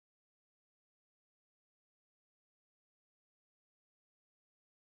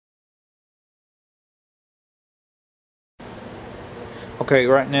Okay,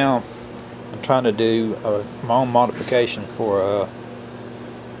 right now I'm trying to do my own modification for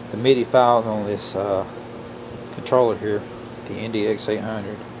the MIDI files on this controller here, the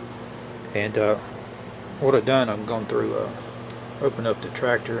ndx800. And what I've done, I've gone through, open up the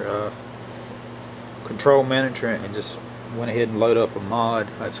traktor control manager and just went ahead and load up a mod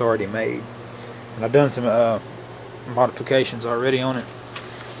that's already made. And I've done some modifications already on it.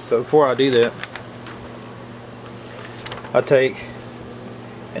 But before I do that, I take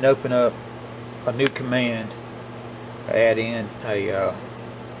and open up a new command. I add in a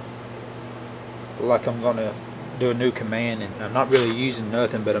like I'm going to do a new command, and I'm not really using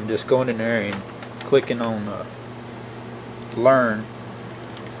nothing, but I'm just going in there and clicking on learn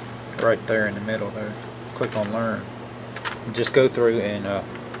right there in the middle there. Click on learn and just go through and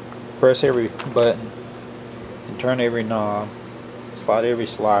press every button and turn every knob, slide every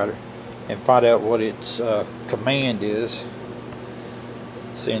slider, and find out what its command is.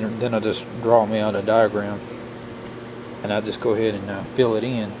 See, and then I just draw me out a diagram, and I just go ahead and fill it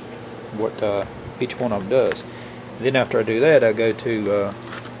in what each one of them does. And then after I do that, I go to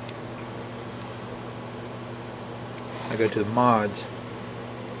the mods,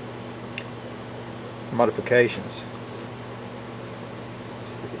 modifications. Let's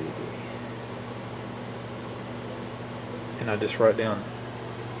see. And I just write down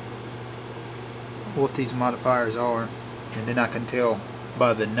what these modifiers are, and then I can tell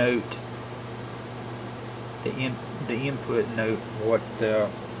by the note, the input note, what the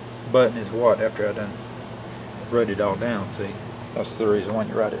button is what after I done wrote it all down. See, that's the reason why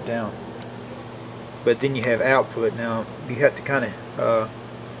you write it down. But then you have output. Now you have to kind of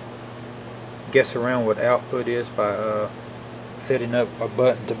guess around what output is by setting up a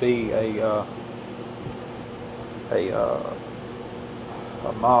button to be a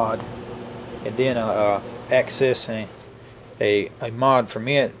mod, and then accessing a mod from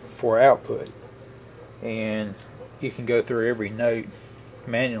it for output. And you can go through every note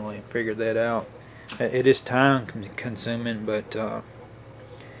manually and figure that out. It is time consuming, but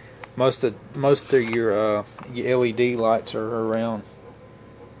most of your LED lights are around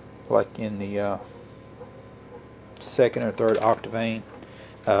like in the second or third octavane.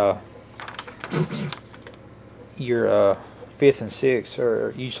 Your fifth and sixth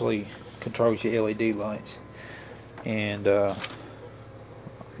are usually controls your LED lights. And I'm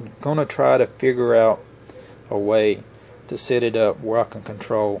gonna try to figure out a way to set it up where I can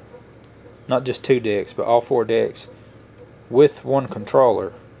control not just 2 decks but all 4 decks with one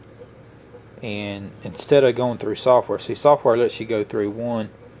controller. And instead of going through software, see, software lets you go through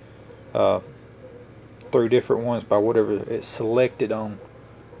through different ones by whatever it's selected on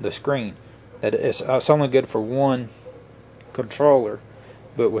the screen. That it's only good for one controller,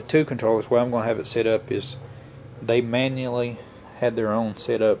 but with 2 controllers, where I'm going to have it set up is they manually had their own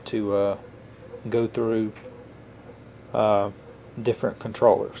setup to go through different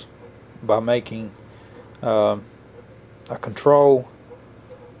controllers by making a control,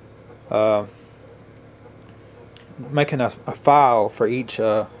 making a file for each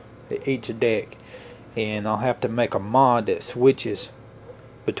deck, and I'll have to make a mod that switches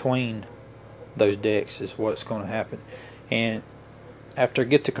between those decks is what's going to happen. And after I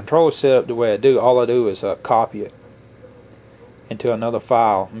get the controller set up the way I do, all I do is copy it into another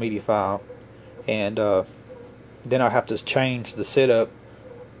file, midi file, and then I have to change the setup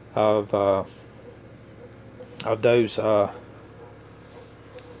of those. Trying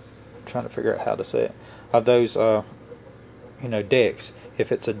to figure out how to say it. Of those, decks.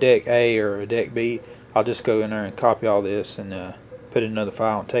 If it's a deck A or a deck B, I'll just go in there and copy all this and put in another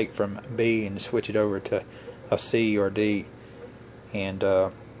file and take from B and switch it over to a C or D, and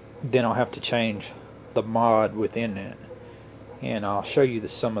then I'll have to change the mod within that. And I'll show you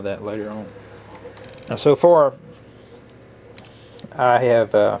some of that later on. Now, so far, I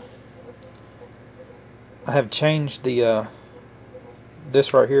have changed the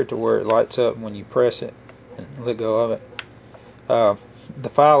this right here to where it lights up when you press it and let go of it. The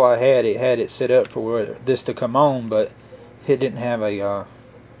file I had, it had it set up for this to come on, but it didn't have a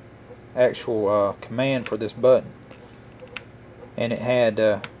actual command for this button, and it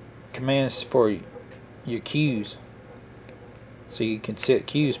had commands for your cues. So you can set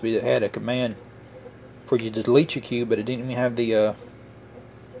cues, but it had a command for you to delete your cue, but it didn't even have the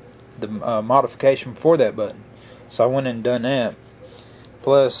modification for that button. So I went and done that.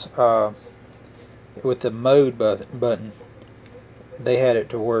 Plus, with the mode button, they had it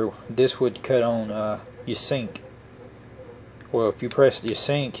to where this would cut on your sync. Well, if you press your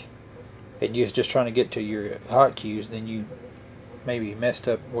sync and you're just trying to get to your hot cues, then you maybe messed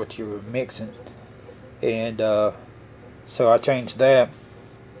up what you were mixing. And So I changed that.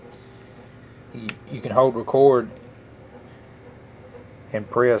 You can hold record and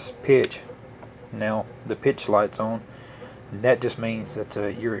press pitch. Now the pitch light's on, and that just means that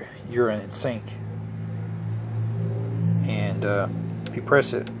you're in sync. And if you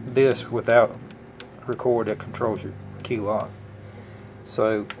press this without record, it controls your key lock.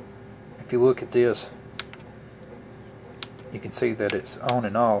 So if you look at this, you can see that it's on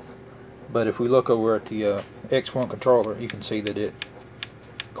and off. But if we look over at the X1 controller, you can see that it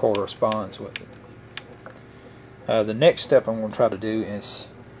corresponds with it. The next step I'm going to try to do is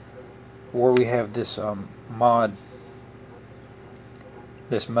where we have this mode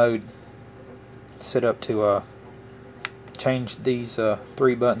set up to change these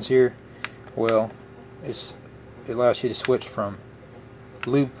 3 buttons here. Well, it allows you to switch from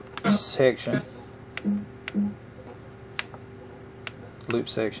loop sections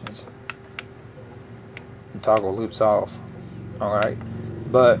and toggle loops off. Alright,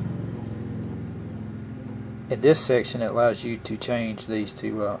 but in this section it allows you to change these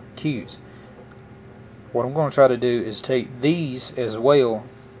to cues. What I'm going to try to do is take these as well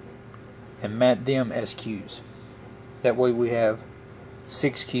and mat them as cues. That way we have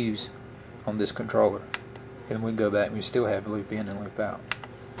 6 cues on this controller, and we can go back and we still have loop in and loop out.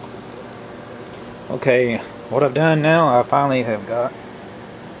 Okay, what I've done now, I finally have got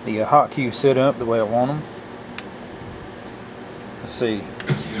the hot cue set up the way I want them. Let's see.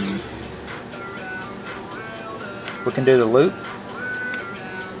 We can do the loop.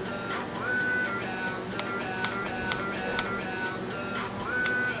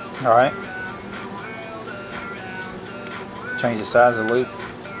 Alright. Change the size of the loop.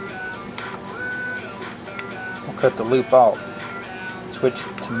 We'll cut the loop off. Switch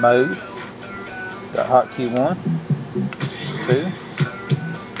to mode. Got hot cue 1, 2,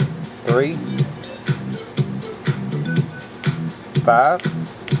 3, 5.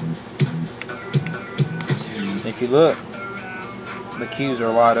 If you look, the cues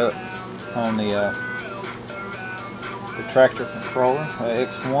are light up on the traktor controller,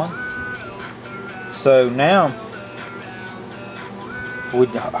 X1. So now, we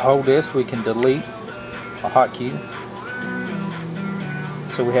hold this, we can delete a hot cue.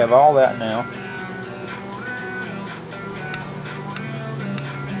 So we have all that now.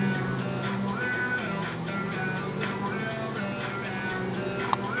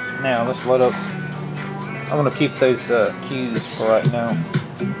 Now let's load up. I'm going to keep those cues for right now.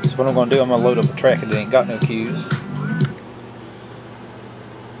 So what I'm going to do, I'm going to load up a track that ain't got no cues.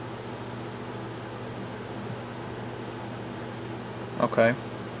 Okay.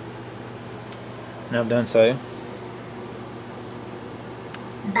 Now I've done so.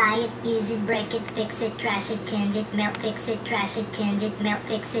 Buy it, use it, break it, fix it, trash it, change it, melt, fix it, trash it, change it, melt,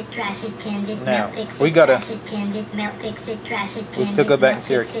 fix it, trash it, change it, melt, fix it, trash it, change it, melt, fix it, trash it, change it, we still go back and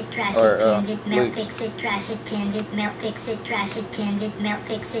see our loops.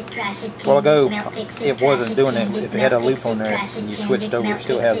 Well, ago it wasn't doing it. If it had a loop on there and you switched over, it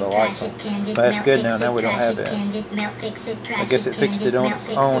still has the lights on. But that's good now. Now we don't have that. I guess it fixed it on its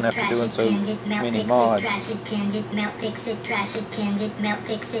own after doing so many mods.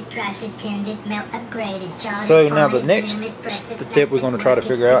 So now the next step we're going to try to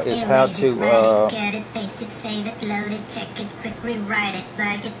figure out is how to we're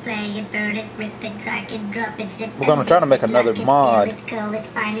going to try to make another mod.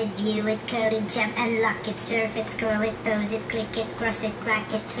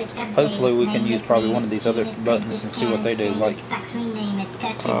 Hopefully we can use probably one of these other buttons and see what they do, like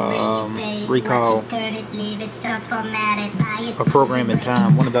recall or program in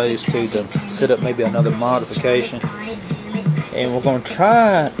time, one of those two, to set up maybe another modification. And we're going to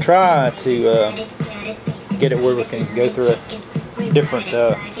try to get it where we can go through different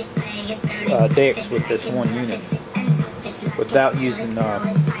decks with this one unit without using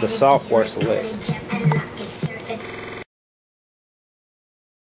the software select.